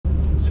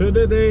So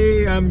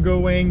today I'm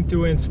going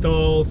to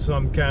install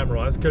some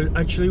cameras.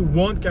 Actually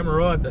one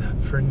camera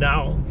for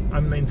now.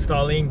 I'm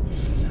installing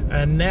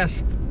a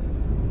Nes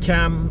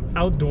Cam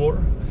Outdoor.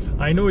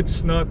 I know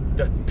it's not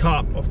the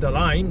top of the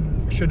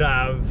line. I should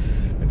have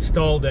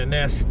installed a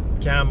Nes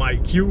Cam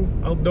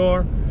IQ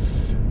Outdoor,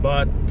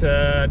 but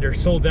they're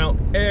sold out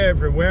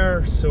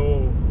everywhere,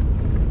 so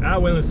I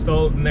will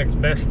install the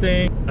next best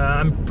thing.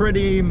 I'm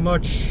pretty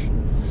much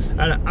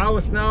at a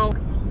house now,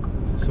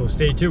 so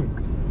stay tuned.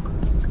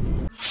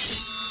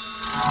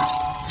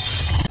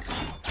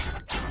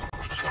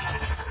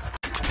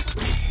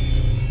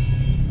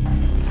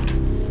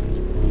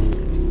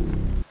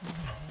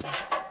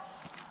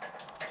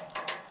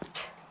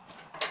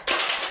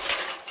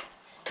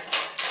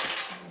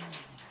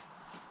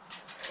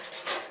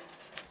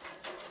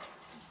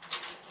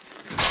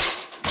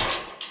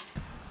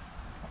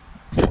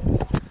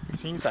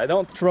 Since I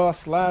don't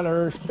trust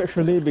ladder,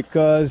 especially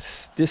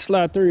because this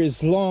ladder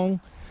is long,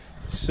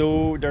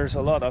 so there's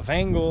a lot of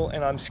angle,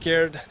 and I'm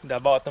scared the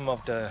bottom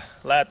of the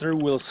ladder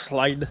will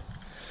slide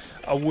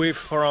away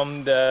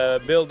from the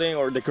building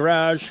or the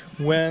garage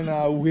when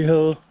I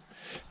will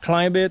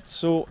climb it.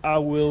 So I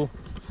will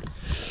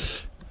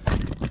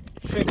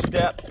fix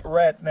that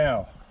right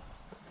now.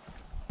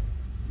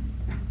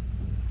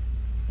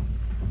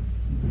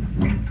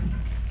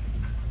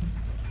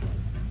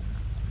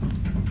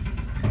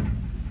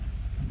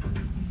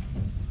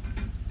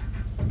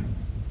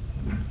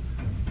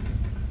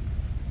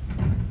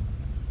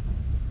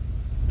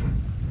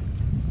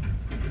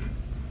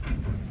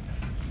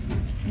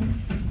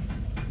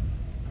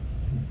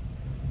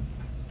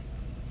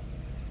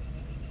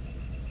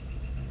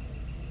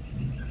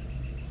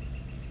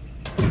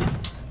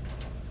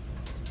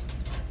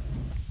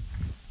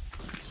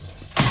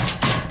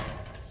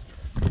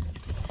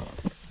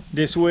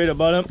 This way the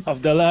bottom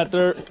of the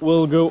ladder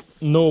will go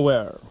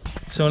nowhere.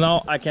 So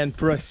now I can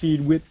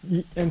proceed with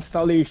the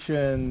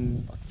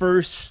installation.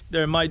 First,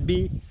 there might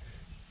be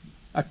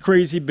a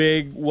crazy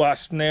big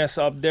wasp nest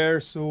up there,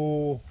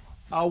 so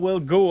I will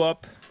go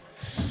up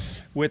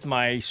with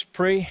my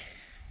spray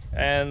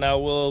and I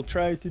will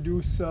try to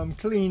do some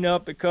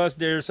cleanup, because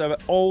there's an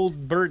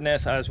old bird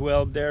nest as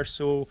well there,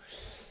 so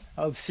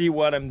I'll see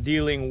what I'm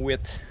dealing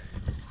with.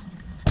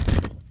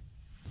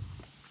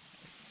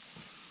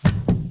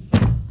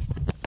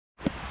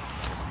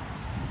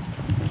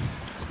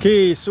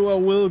 Okay, so I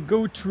will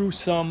go through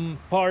some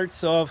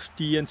parts of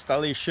the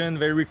installation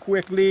very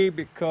quickly,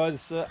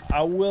 because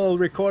I will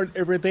record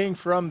everything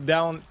from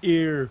down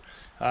here,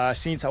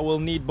 since I will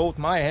need both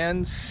my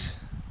hands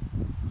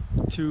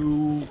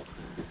to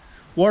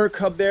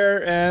work up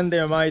there, and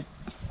there might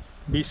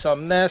be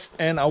some nest,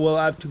 and I will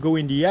have to go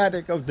in the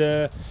attic of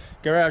the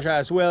garage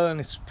as well, and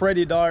it's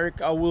pretty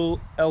dark. I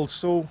will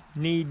also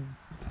need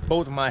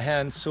both my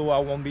hands, so I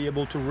won't be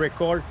able to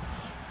record.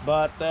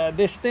 But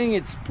this thing,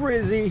 it's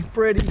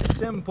pretty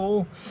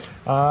simple.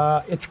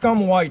 It's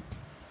come white.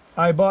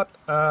 I bought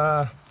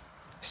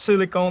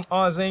silicone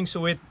housing,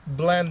 so it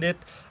blended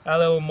a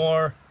little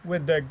more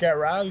with the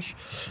garage,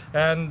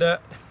 and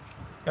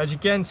as you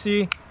can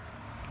see,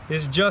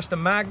 it's just a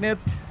magnet,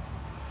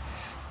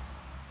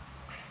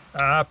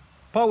 a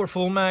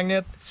powerful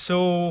magnet.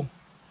 So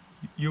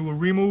you will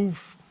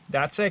remove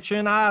that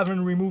section. I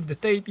haven't removed the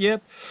tape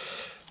yet,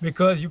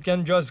 because you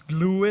can just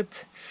glue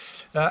it.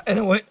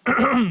 Anyway,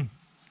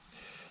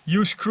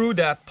 you screw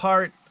that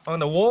part on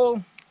the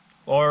wall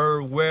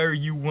or where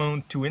you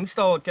want to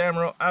install a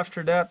camera.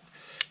 After that,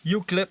 you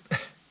clip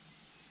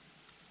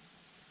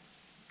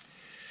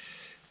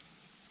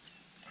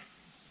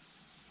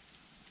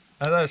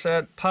as I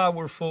said,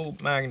 powerful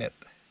magnet.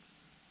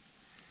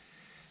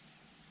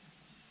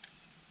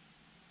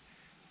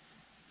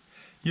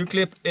 You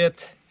clip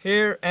it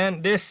here,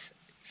 and this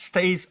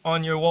stays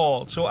on your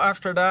wall. So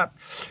after that,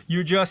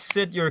 you just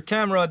sit your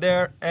camera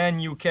there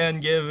and you can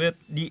give it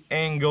the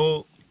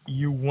angle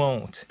you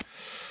want.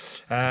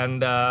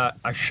 And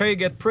I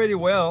shake it pretty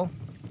well.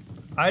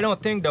 I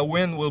don't think the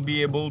wind will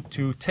be able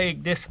to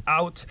take this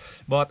out,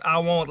 but I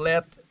won't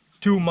let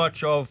too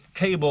much of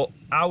cable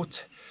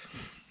out.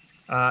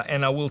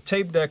 And I will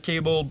tape the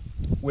cable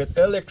with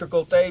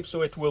electrical tape,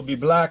 so it will be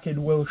black, it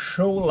will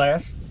show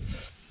less.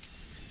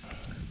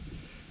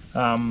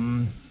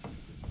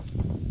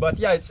 But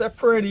yeah, it's a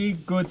pretty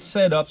good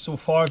setup so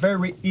far,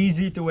 very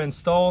easy to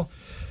install.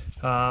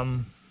 But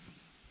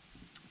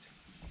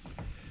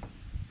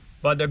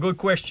the good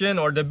question,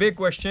 or the big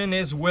question,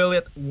 is will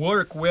it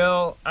work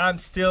well? I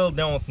still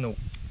don't know.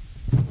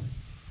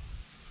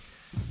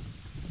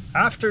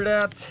 After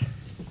that,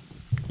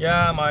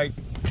 yeah, my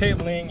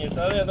cabling is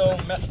a little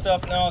messed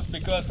up now. It's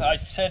because I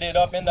set it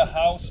up in the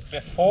house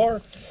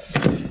before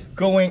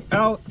going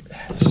out.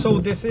 So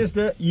this is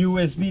the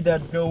USB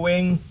that's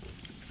going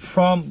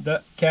from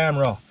the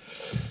camera.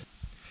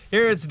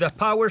 Here it's the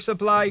power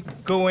supply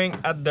going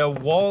at the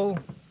wall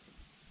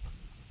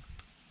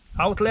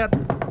outlet.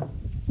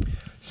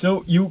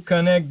 So you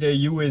connect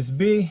the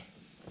USB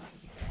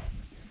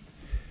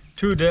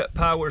to the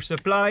power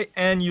supply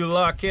and you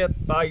lock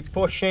it by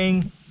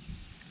pushing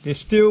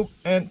this tube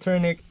and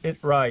turning it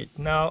right.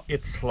 Now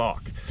it's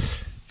locked.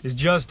 It's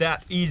just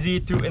that easy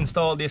to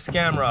install this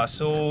camera.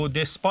 So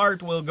this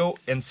part will go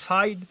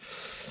inside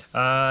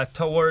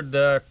toward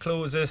the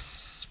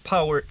closest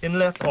power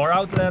inlet or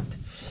outlet,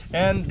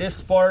 and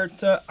this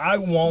part I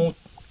won't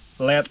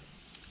let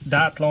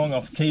that long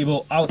of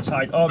cable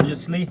outside.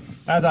 Obviously,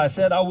 as I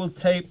said, I will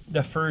tape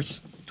the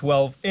first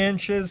 12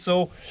 inches,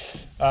 so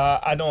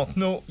I don't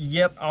know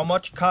yet how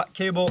much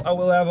cable I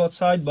will have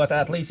outside, but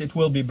at least it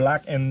will be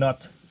black and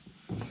not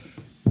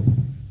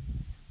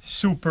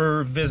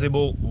super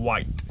visible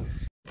white.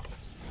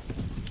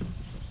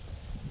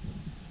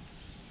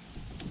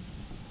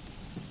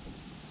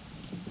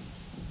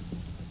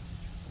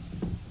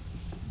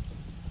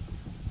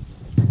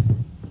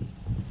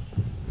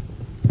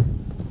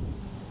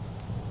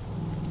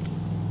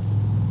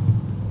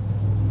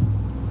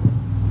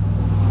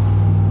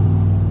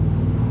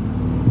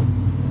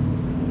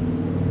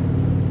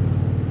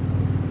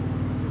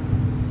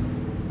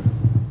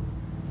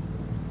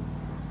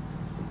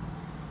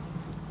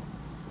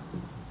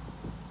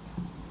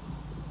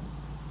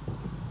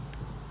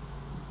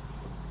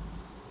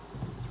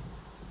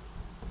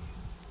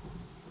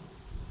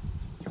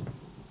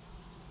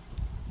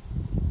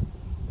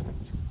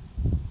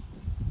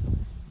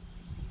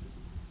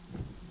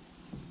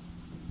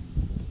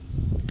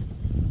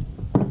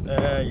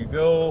 There you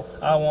go.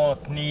 I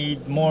won't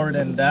need more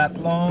than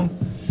that long.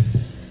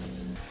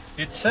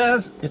 It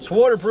says it's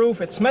waterproof,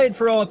 it's made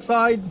for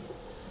outside.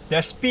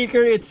 The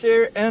speaker it's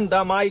here and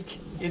the mic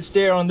it's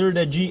there under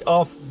the G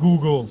of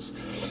Google's.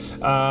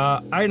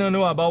 I don't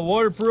know about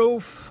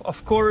waterproof.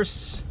 Of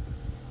course,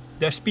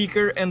 the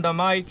speaker and the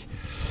mic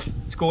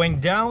it's going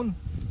down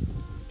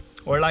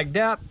or like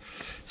that,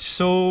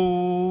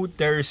 so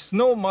there's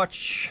no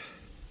much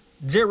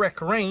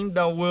direct rain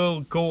that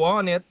will go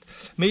on it.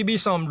 Maybe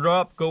some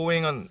drop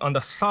going on the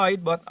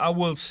side, but I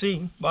will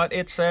see. But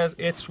it says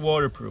it's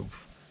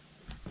waterproof.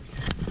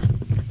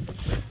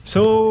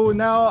 So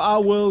now I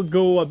will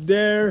go up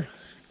there,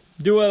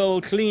 do a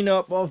little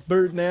cleanup of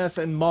bird nest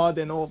and mud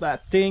and all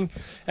that thing,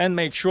 and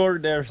make sure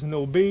there's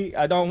no bee.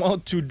 I don't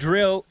want to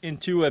drill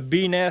into a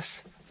bee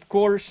nest, of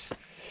course.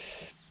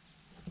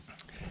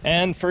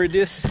 And for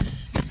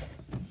this,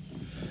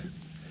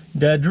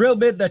 the drill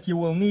bit that you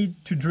will need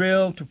to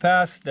drill to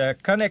pass the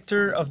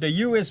connector of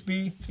the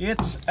USB,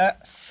 it's a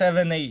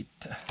 7/8.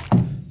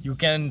 You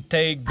can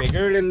take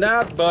bigger than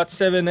that, but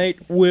 7/8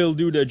 will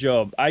do the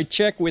job. I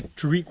checked with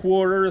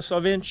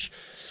 3/4 inch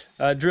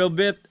drill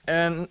bit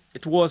and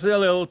it was a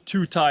little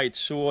too tight,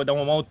 so I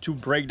don't want to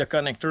break the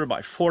connector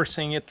by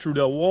forcing it through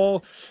the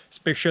wall,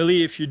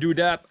 especially if you do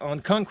that on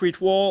concrete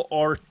wall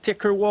or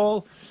thicker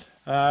wall.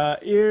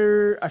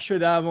 Here I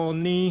should have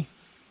only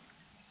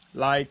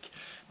like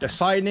the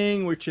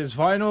siding, which is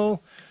vinyl,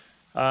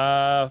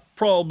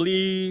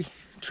 probably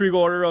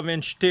 3/4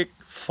 inch thick,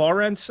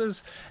 4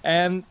 inches,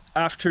 and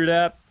after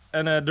that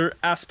another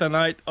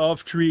aspenite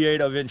of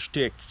 3/8 inch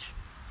thick.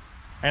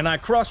 And I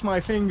cross my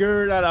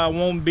finger that I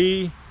won't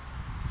be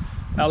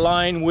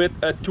aligned with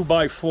a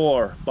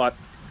 2x4, but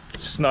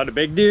it's not a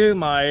big deal.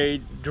 My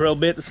drill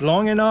bit is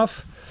long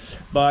enough,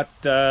 but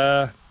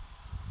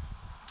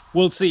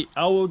we'll see.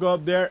 I will go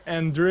up there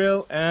and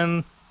drill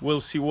and we'll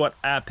see what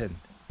happened.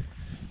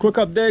 Quick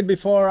update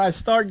before I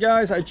start,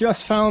 guys. I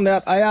just found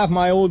that I have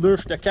my older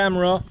the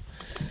camera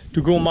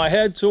to go on my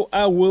head, so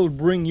I will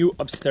bring you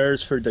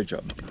upstairs for the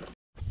job.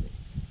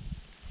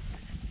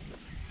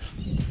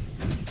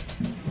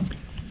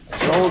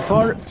 So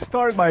I'll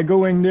start by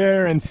going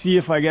there and see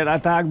if I get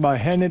attacked by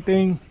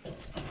anything.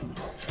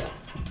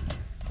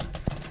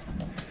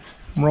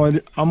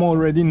 I'm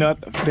already not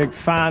a big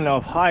fan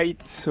of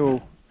height,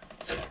 so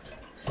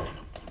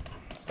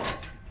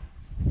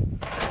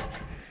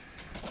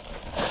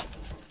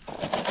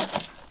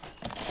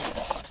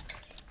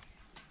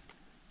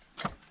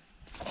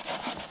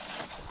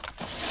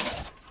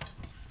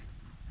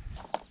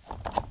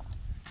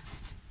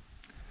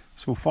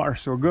so far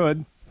so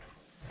good.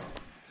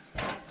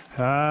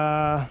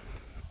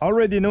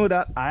 Already know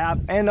that I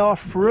have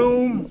enough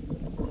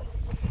room,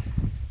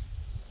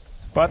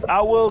 but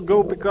I will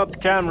go pick up the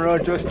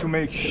camera just to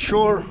make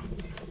sure.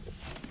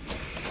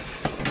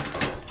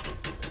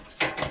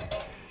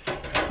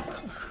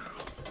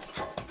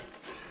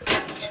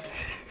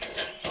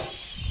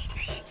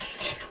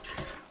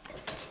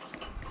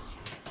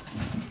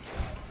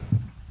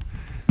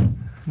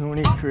 No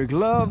need for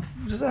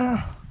gloves,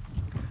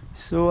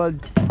 so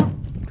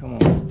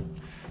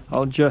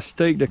I'll just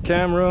take the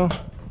camera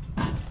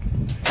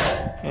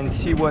and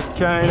see what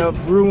kind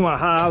of room I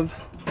have.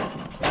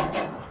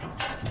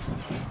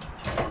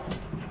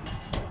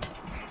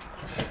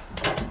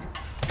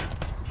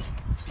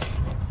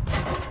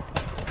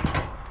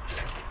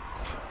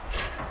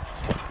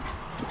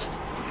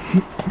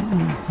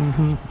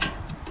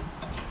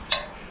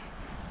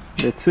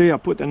 Let's say I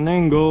put an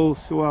angle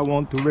so I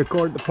want to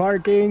record the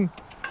parking.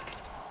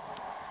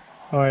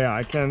 Oh yeah,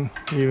 I can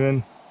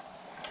even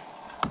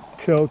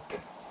tilt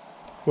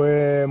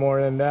way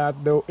more than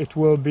that, though it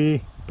will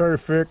be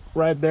perfect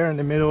right there in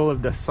the middle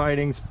of the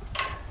sidings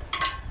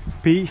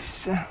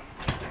piece.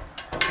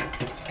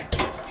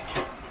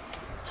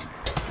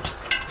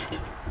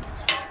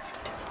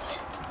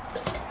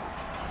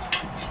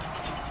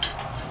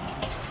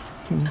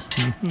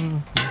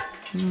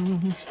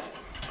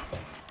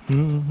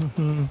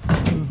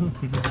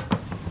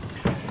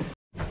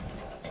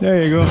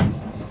 There you go.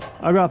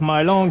 I got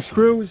my long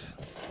screws.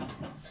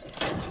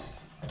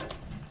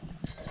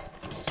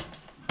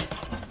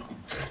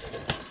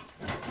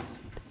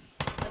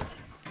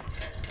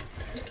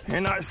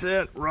 And I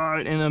sit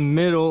right in the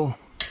middle.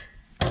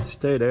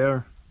 Stay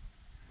there.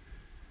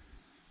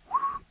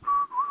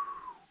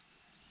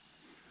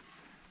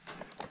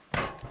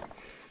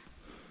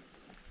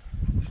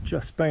 It's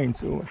just paint,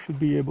 so I should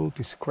be able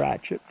to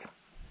scratch it.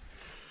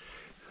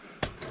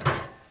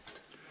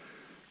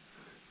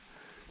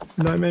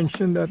 And I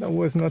mentioned that I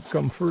was not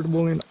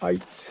comfortable in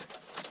heights.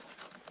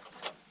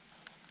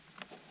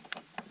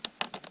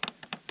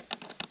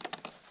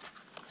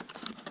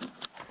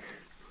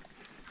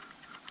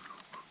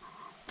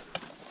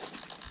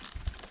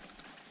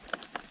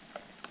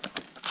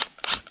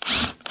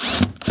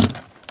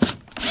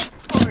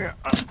 Oh yeah,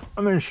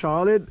 I'm in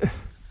Charlotte,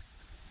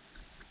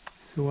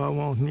 so I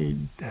won't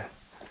need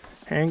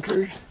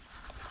anchors.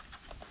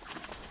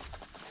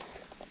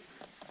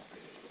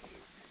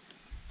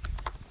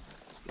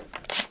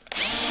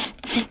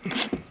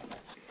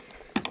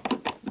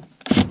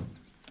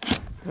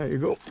 There you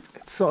go.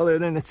 It's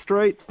solid and it's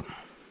straight.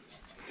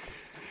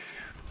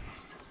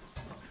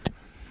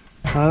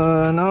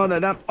 Now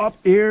that I'm up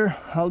here,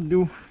 I'll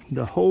do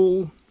the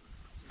hole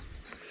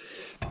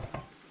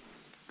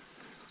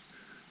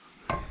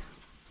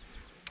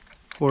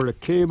for the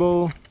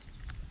cable.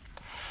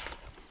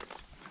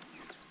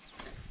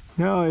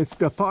 Now it's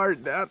the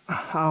part that I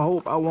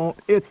hope I won't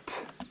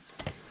hit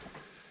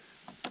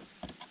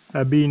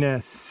a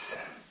Nes.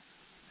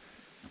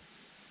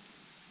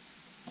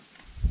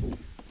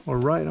 Or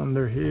right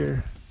under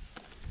here.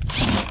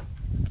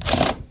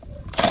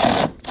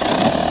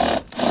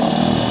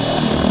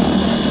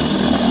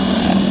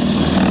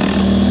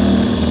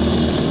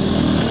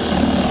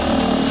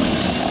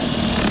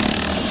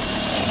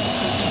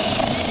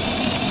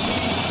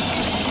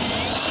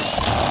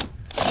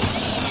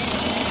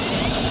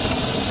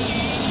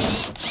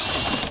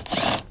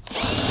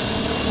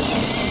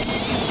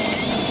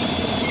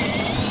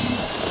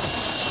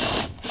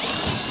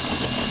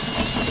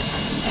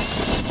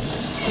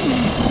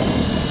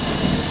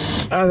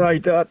 As I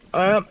thought,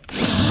 I'm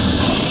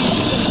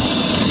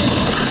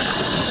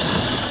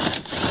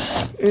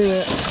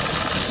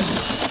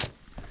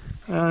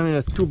in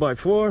a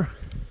 2x4.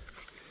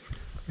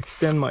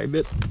 Extend my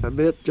bit a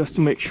bit just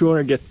to make sure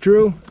I get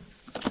through.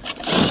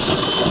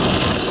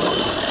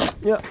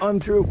 Yeah, I'm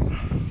through.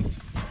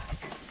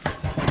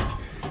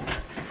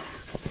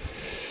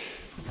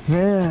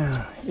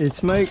 Yeah,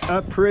 it's make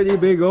a pretty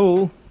big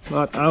hole,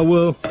 but I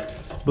will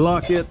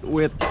block it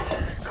with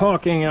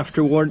caulking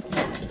afterward.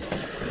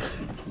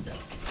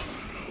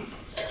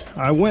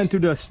 I went to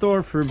the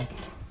store for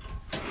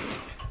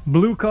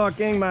blue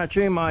caulking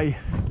matching my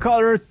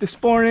color this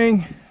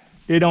morning.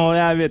 They don't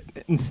have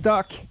it in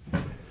stock,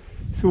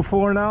 so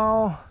for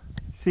now,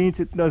 since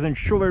it doesn't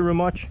show very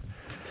much,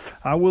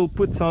 I will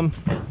put some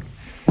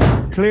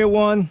clear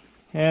one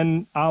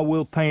and I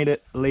will paint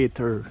it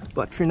later.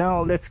 But for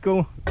now, let's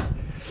go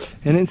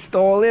and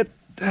install it.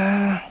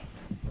 I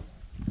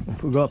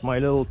forgot my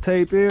little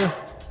tape here.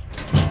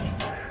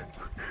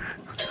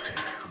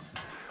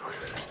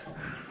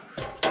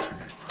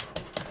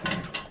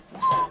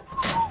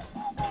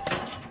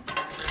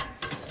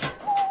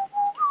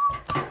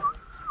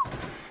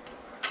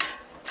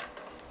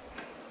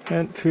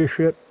 And fish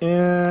it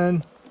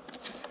in.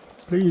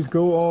 Please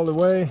go all the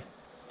way.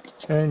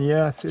 And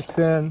yes, it's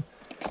in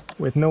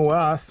with no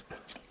wasp.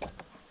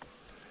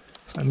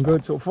 I'm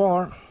good so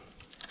far.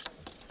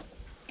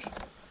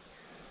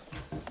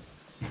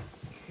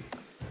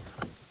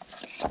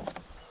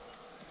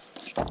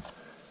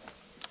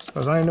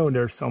 Because I know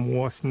there's some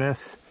wasp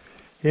nests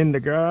in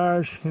the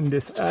garage, in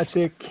this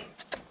attic.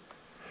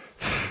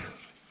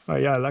 Oh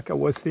yeah, like I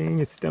was saying,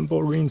 it's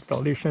temporary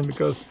installation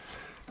because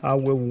I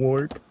will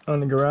work on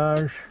the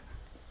garage.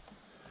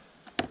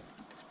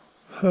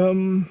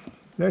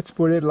 Let's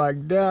put it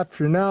like that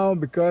for now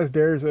because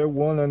there's a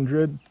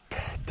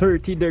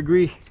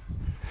 130-degree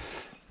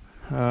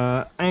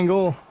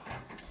angle.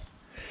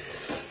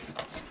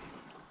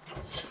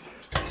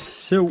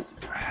 So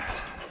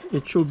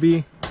it should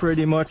be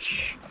pretty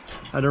much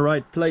at the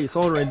right place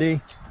already.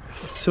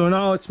 So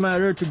now it's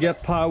matter to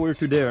get power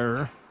to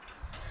there.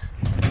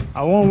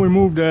 I won't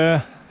remove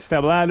the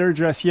stabilizer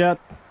just yet.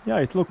 Yeah,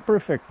 it looked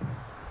perfect.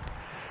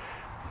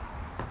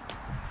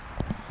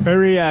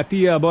 Very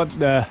happy about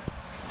the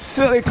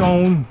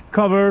silicone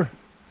cover.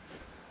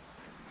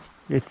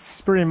 It's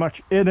pretty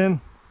much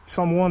hidden.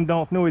 Someone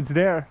don't know it's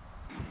there.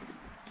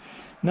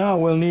 Now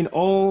we'll need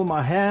all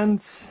my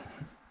hands.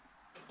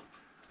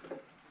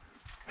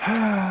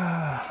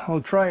 I'll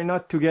try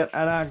not to get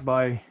attacked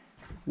by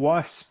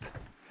wasp.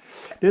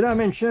 Did I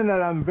mention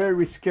that I'm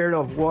very scared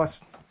of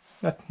wasp?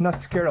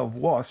 Not scared of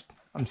wasp.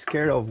 I'm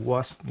scared of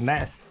wasp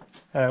nest,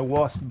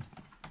 wasp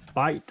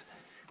bite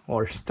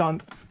or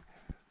stung.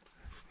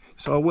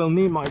 So I will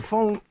need my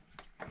phone.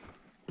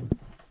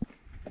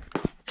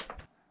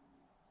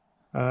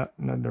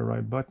 Not the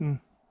right button.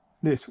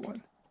 This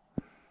one.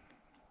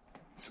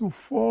 So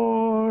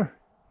far,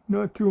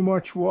 not too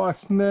much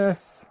wasp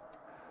nest.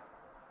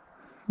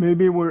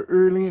 Maybe we're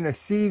early in the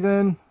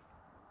season.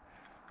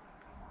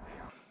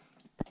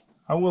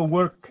 I will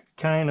work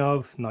kind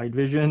of night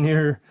vision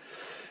here.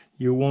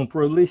 You won't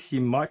probably see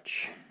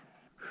much.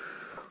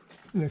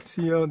 Let's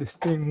see how this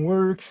thing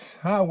works.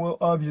 I will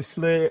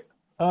obviously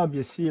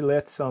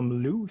let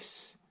some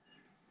loose.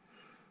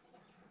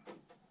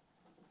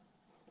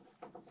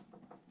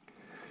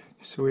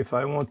 So if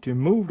I want to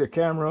move the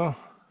camera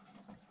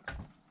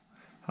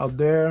out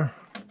there,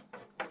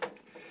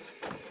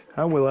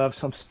 I will have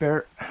some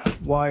spare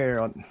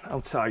wire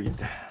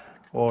outside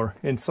or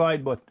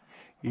inside, but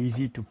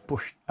easy to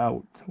push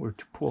out or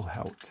to pull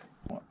out.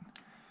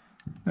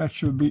 That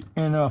should be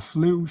enough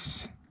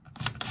loose.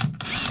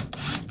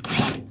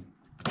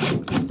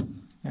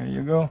 There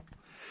you go.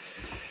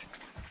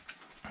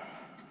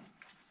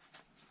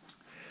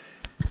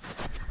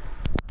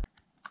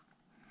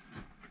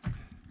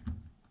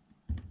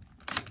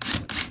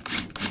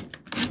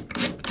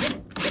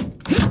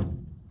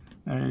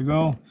 There you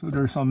go. So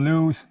there's some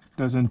loose.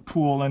 Doesn't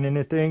pull on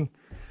anything.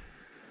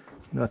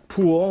 Not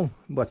pull,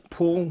 but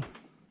pull.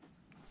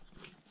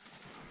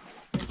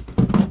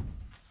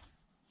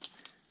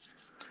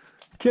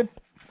 Kit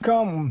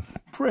come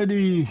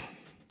pretty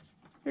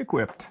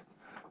equipped.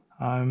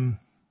 I'm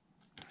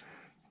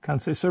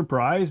can't say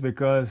surprised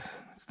because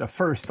it's the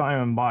first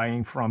time I'm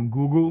buying from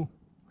Google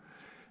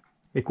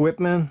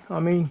equipment.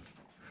 I mean,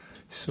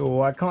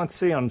 so I can't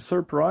say I'm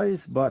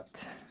surprised,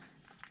 but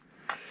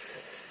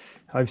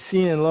I've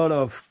seen a lot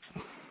of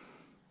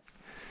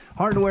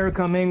hardware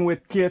coming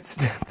with kits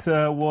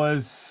that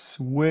was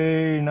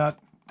way not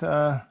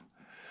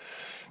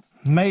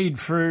made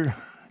for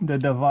the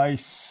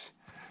device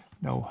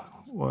that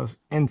was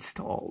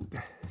installed.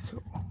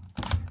 So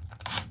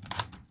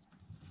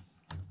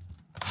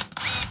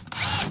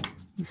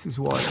this is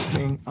what I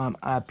think. I'm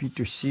happy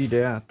to see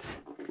that.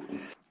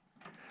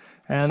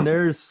 And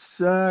there's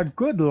a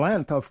good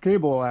length of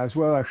cable as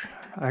well.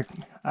 I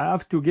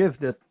have to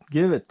give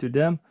it to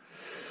them.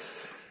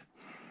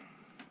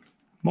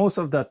 Most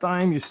of the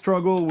time you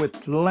struggle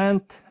with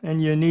length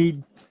and you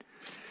need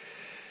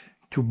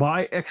to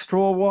buy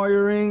extra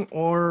wiring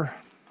or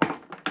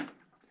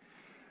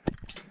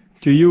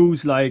to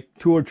use like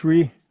 2 or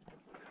 3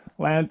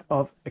 length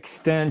of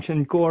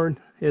extension cord,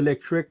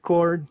 electric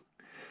cord.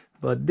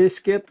 But this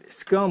kit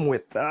is come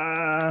with,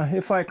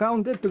 if I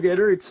count it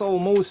together, it's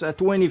almost at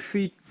 20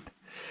 feet.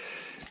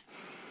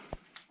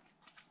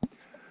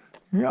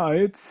 Yeah,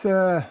 it's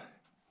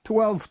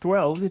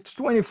 12. It's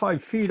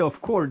 25 feet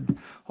of cord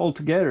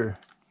altogether,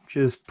 which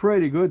is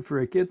pretty good for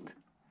a kit.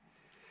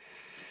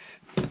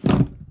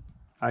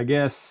 I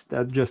guess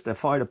that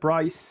justifies the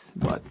price,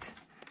 but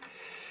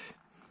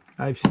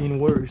I've seen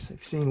worse.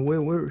 I've seen way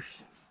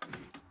worse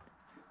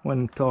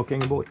when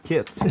talking about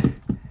kits.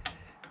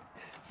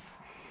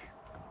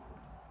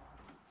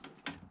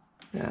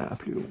 Yeah,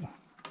 plus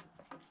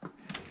haut.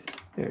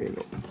 There you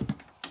go.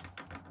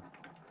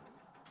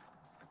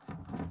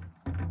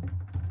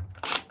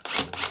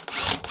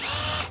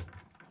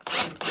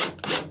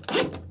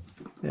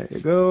 There you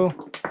go.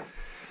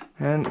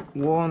 And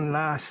one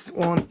last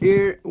one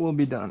here will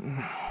be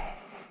done.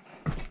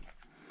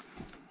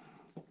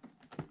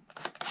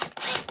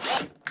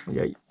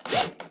 Yay.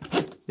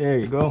 There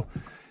you go.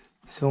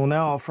 So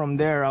now from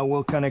there I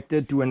will connect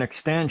it to an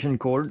extension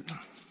cord.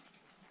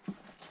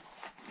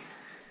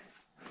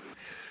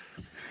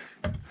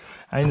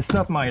 And it's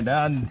not my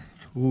dad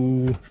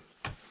who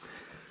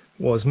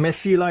was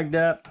messy like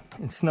that.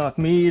 It's not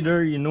me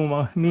either, you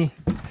know me.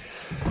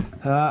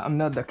 I'm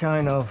not the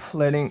kind of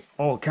letting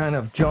all kind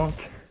of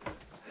junk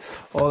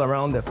all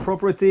around the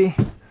property.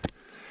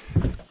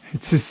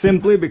 It's just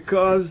simply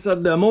because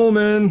at the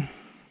moment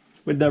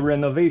with the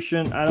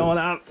renovation I don't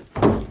have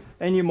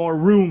any more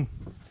room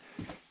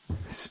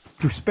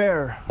to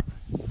spare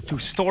to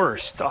store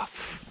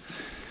stuff.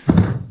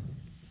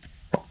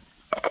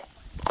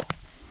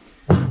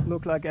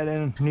 Look like I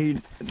didn't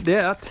need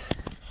that.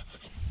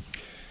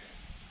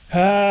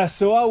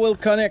 So I will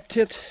connect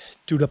it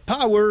to the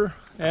power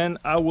and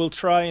I will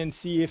try and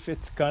see if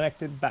it's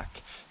connected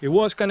back. It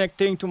was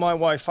connecting to my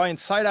Wi-Fi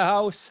inside the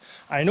house.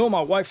 I know my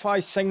Wi-Fi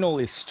signal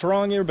is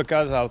strong here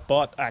because I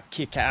bought a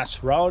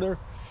kick-ass router,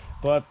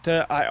 but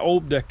I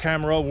hope the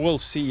camera will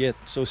see it.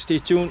 So stay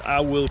tuned,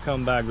 I will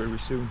come back very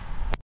soon.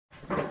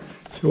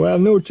 So I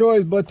have no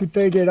choice but to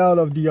take it out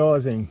of the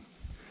housing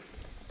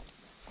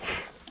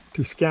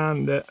to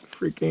scan the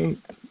freaking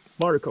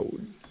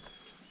barcode.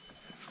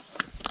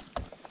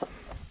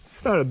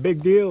 It's not a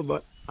big deal,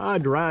 but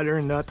I'd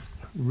rather not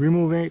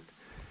remove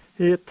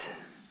it.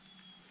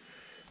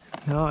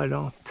 No, I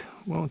don't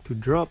want to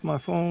drop my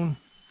phone.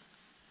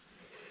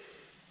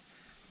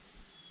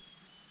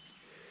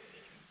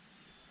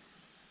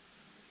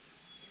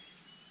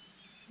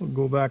 We'll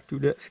go back to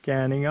the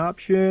scanning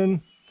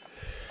option.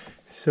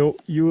 So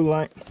you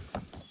line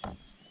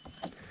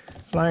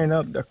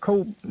up the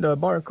code, the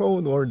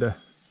barcode, or the,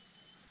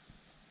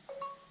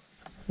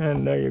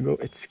 and there you go,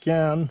 it's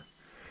scanned.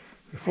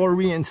 Before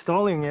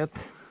reinstalling it,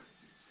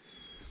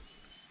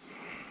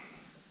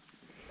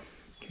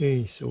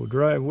 okay, so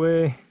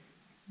driveway,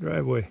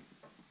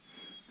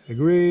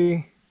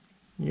 agree,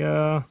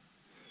 yeah,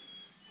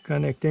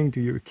 connecting to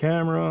your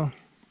camera.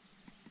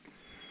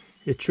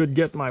 It should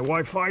get my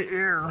Wi-Fi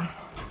here,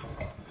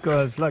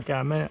 because like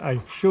I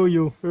showed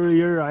you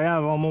earlier, I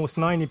have almost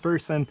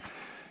 90%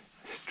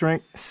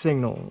 strength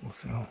signal.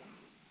 So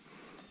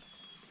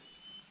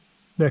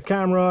the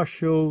camera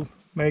should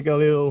make a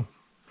little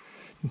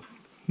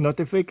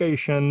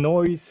notification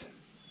noise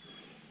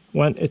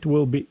when it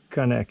will be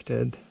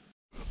connected.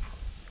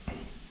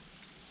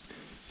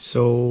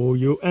 So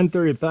you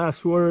enter a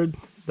password,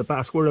 the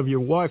password of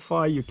your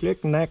Wi-Fi, you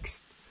click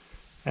next,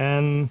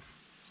 and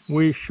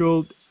we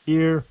should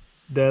hear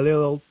the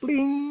little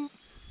bling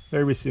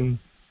very soon.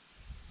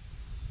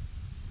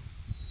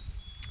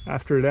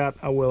 After that,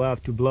 I will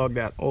have to block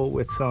that all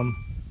with some,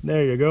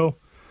 there you go,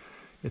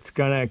 it's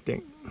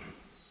connecting,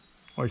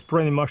 or it's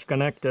pretty much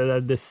connected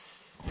at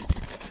this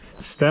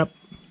step.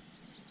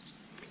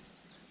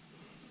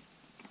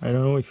 I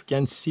don't know if you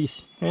can see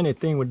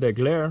anything with the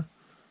glare.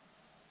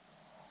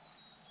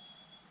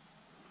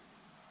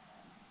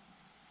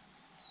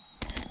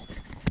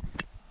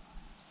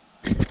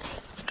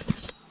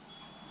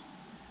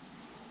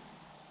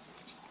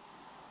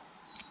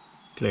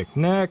 Click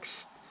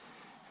next,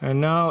 and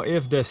now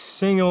if the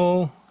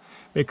signal,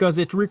 because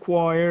it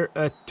requires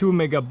a 2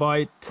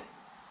 megabyte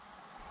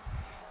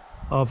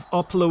of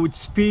upload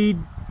speed,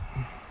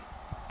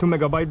 2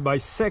 megabyte by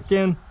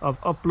second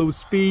of upload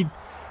speed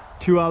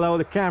to allow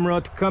the camera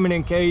to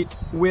communicate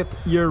with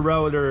your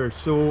router.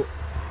 So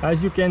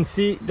as you can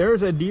see,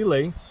 there's a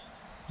delay,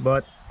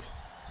 but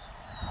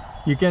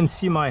you can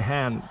see my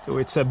hand, so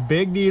it's a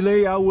big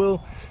delay. I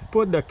will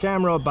put the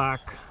camera back.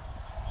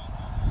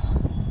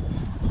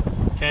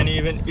 Can't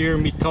even hear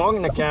me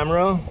talking to the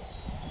camera,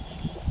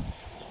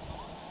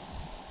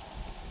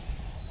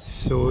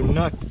 so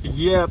not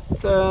yet.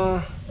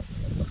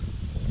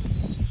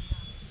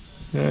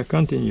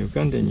 Continue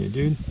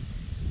dude.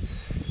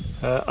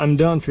 I'm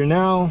done for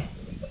now.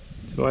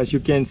 So as you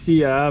can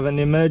see, I have an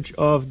image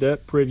of the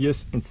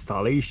previous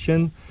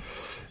installation,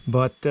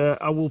 but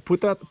I will put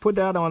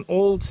that on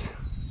hold,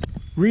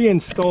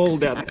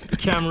 reinstall that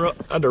camera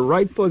at the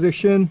right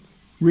position,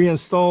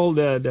 reinstall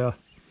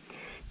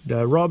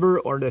the rubber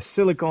or the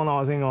silicone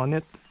housing on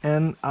it,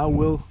 and I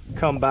will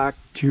come back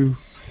to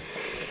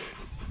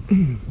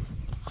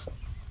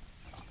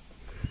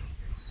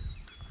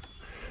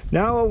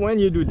now. When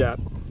you do that,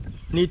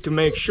 need to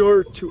make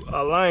sure to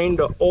align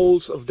the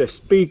holes of the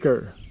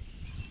speaker.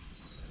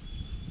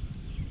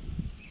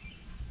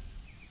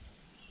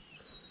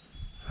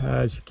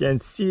 As you can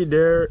see,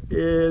 there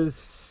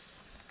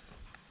is,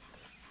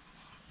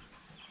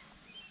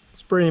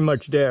 it's pretty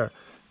much there.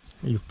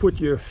 You put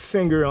your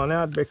finger on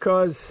that,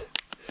 because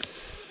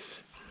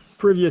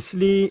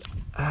previously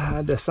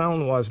the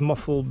sound was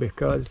muffled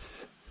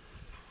because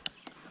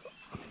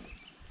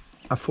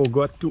I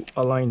forgot to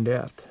align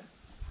that.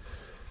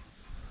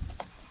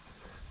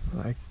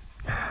 Like,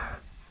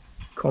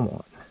 come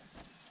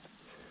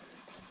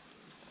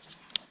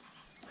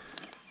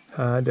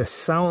on. The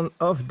sound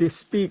of this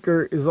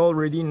speaker is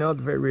already not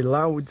very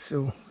loud, so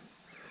you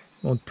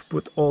want to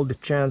put all the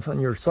chance on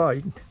your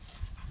side.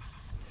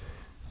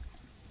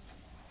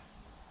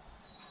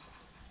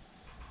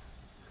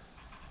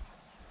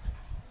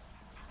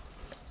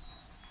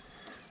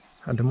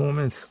 At the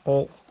moment, it's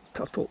all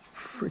total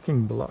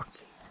freaking block.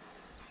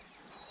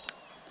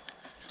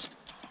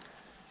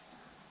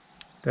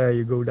 There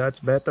you go, that's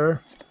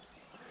better.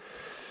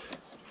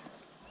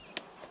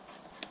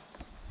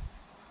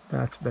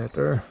 That's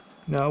better.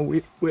 Now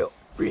we will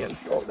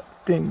reinstall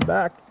that thing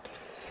back.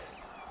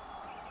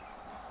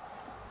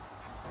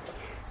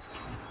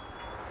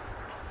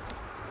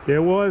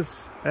 There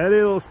was a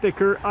little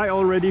sticker, I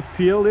already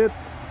peeled it.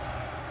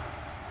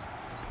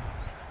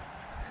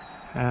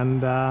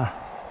 And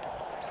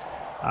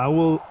I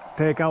will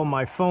take out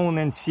my phone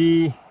and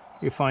see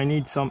if I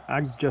need some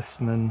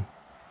adjustment.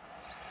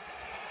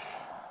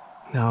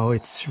 Now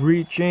it's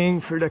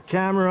reaching for the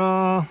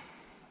camera.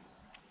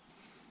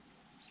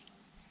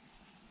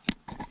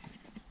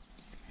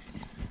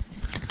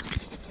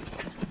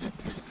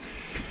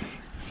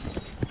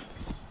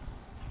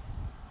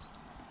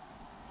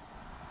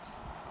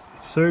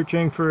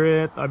 Searching for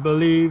it. I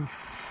believe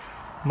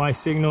my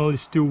signal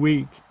is too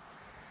weak,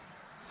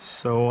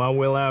 so I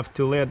will have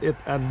to let it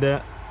at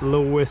the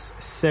lowest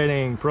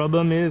setting.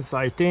 Problem is,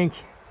 I think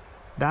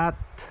that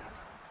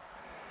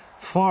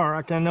far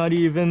I cannot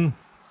even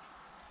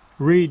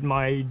read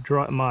my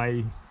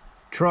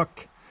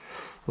truck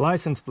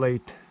license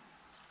plate.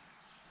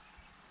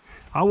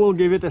 I will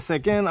give it a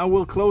second. I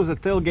will close the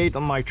tailgate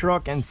on my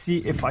truck and see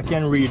if I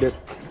can read it.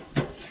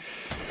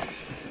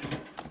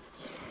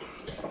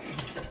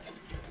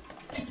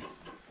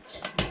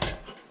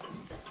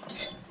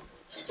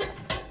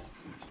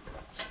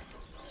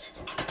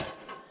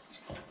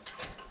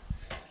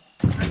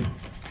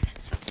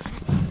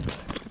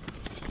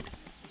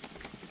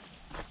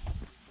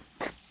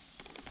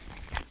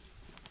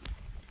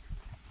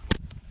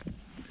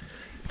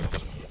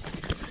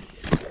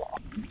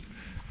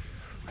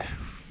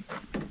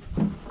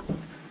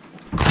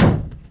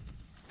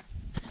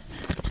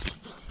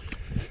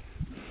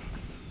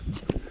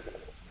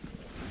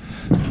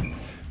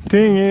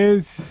 thing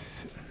is,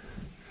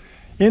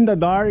 in the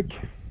dark,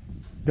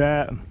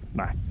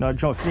 not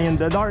just in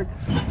the dark,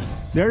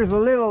 there's a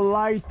little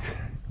light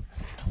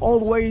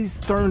always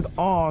turned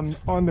on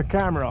the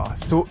camera.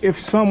 So if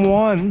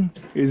someone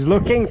is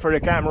looking for the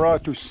camera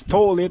to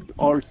steal it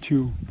or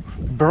to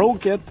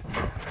broke it,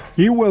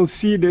 you will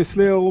see this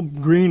little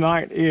green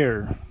light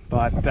here.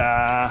 But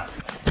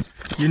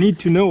you need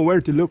to know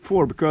where to look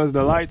for, because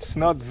the light's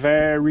not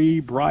very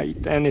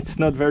bright and it's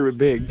not very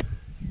big.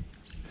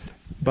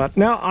 But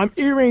now I'm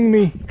hearing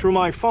me through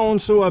my phone,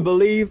 so I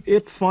believe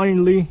it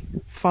finally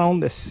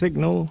found a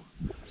signal.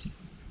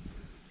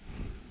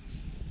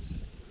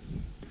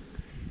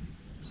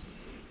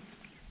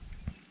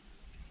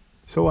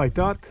 So I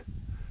thought,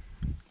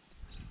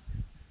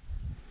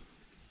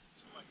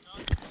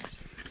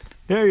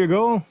 there you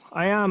go,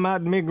 I am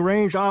at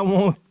mid-range. I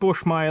won't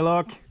push my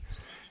luck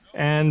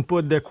and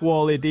put the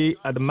quality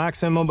at the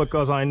maximum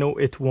because I know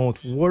it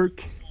won't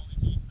work.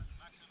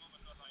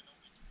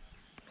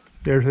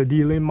 There's a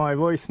delay in my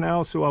voice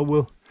now, so I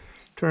will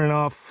turn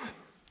off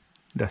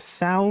the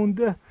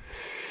sound.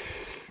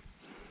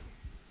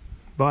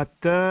 But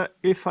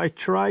if I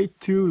try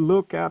to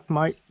look at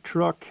my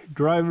truck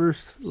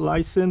driver's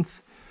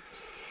license,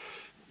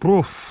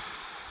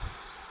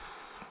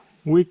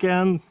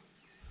 weekend,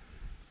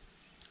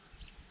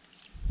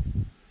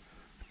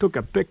 took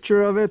a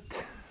picture of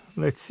it.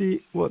 Let's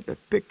see what the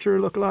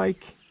picture look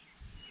like.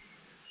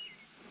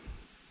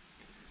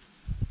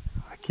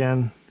 I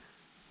can,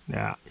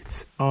 yeah,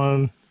 it's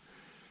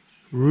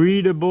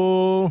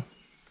unreadable.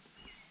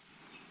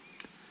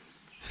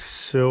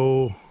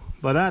 So,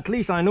 but at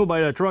least I know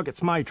by the truck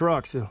it's my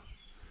truck, so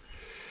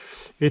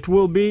it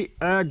will be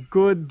a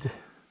good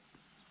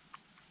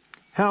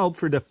help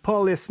for the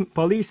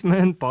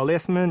policeman,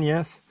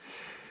 yes,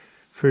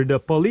 for the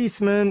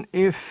policeman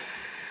if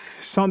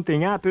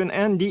something happened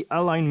and the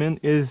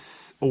alignment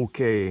is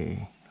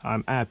okay.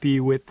 I'm happy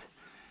with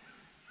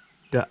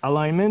the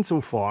alignment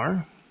so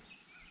far.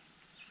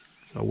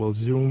 So we'll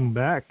zoom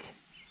back.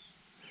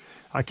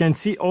 I can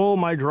see all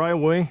my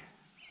driveway.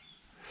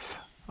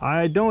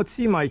 I don't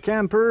see my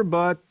camper,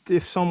 but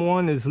if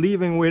someone is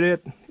leaving with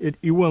it,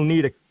 you will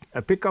need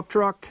a pickup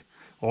truck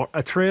or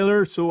a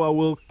trailer, so I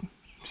will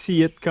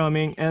see it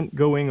coming and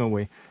going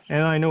away.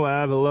 And I know I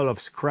have a lot of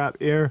scrap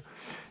here.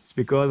 It's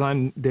because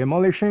I'm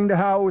demolishing the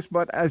house,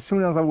 but as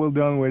soon as I will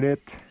done with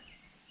it,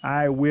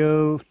 I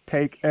will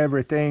take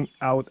everything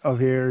out of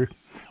here,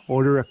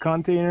 order a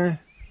container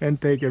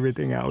and take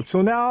everything out.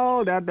 So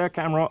now that the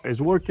camera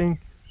is working,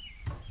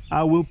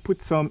 I will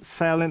put some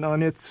sealant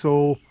on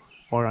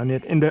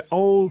it, in the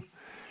hole,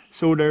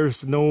 so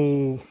there's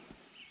no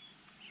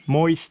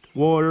moist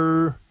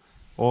water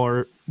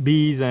or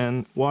bees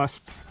and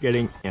wasps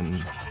getting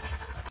in.